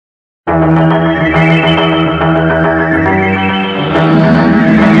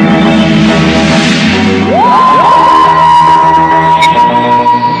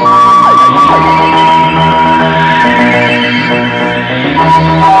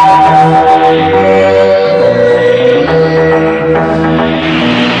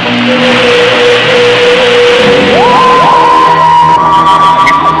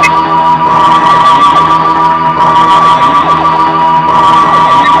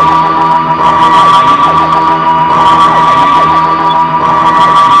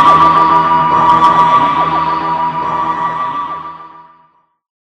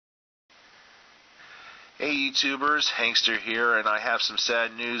Hey YouTubers, Hankster here, and I have some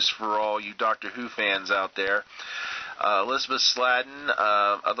sad news for all you Doctor Who fans out there. Elisabeth Sladen,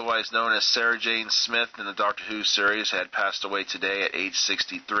 otherwise known as Sarah Jane Smith in the Doctor Who series, had passed away today at age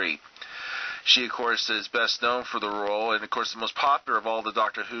 63. She, of course, is best known for the role, and of course the most popular of all the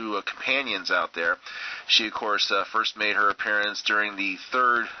Doctor Who companions out there. She, of course, first made her appearance during the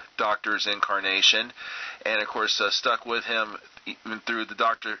third Doctor's incarnation, and of course stuck with him even through the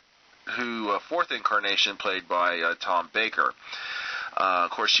Doctor Who fourth incarnation, played by Tom Baker.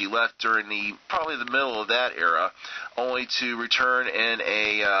 Of course, she left during probably the middle of that era, only to return in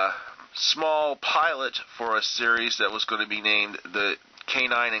a small pilot for a series that was going to be named the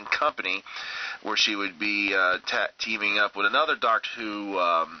K9 and Company, where she would be teaming up with another Doctor Who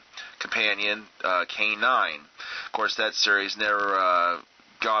companion, K9. Of course, that series never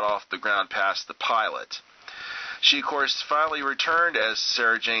got off the ground past the pilot. She, of course, finally returned as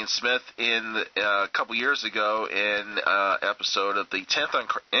Sarah Jane Smith a couple years ago in an episode of the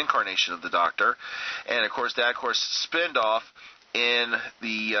 10th incarnation of the Doctor, and of course that spinned off in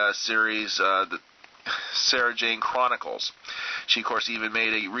the series the Sarah Jane Chronicles. She, of course, even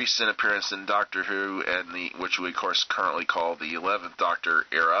made a recent appearance in Doctor Who, which we, of course, currently call the 11th Doctor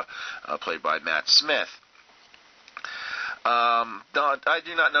era, played by Matt Smith. I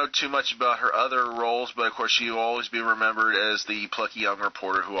do not know too much about her other roles, but of course she will always be remembered as the plucky young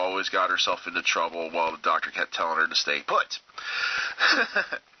reporter who always got herself into trouble while the Doctor kept telling her to stay put.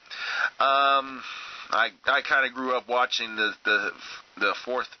 I kind of grew up watching the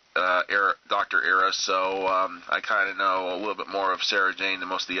fourth Doctor era, so I kind of know a little bit more of Sarah Jane than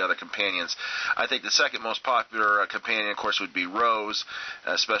most of the other companions. I think the second most popular companion, of course, would be Rose,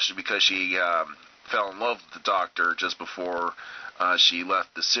 especially because she fell in love with the Doctor just before she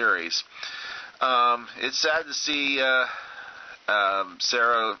left the series. It's sad to see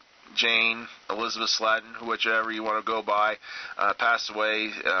Sarah Jane, Elisabeth Sladen, whichever you want to go by, pass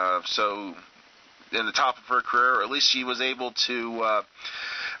away so in the top of her career, or at least she was able to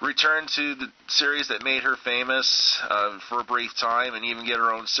return to the series that made her famous for a brief time, and even get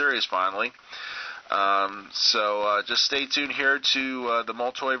her own series finally. So just stay tuned here to the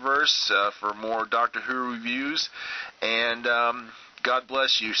Multiverse for more Doctor Who reviews, and God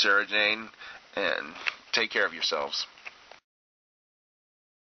bless you, Sarah Jane, and take care of yourselves.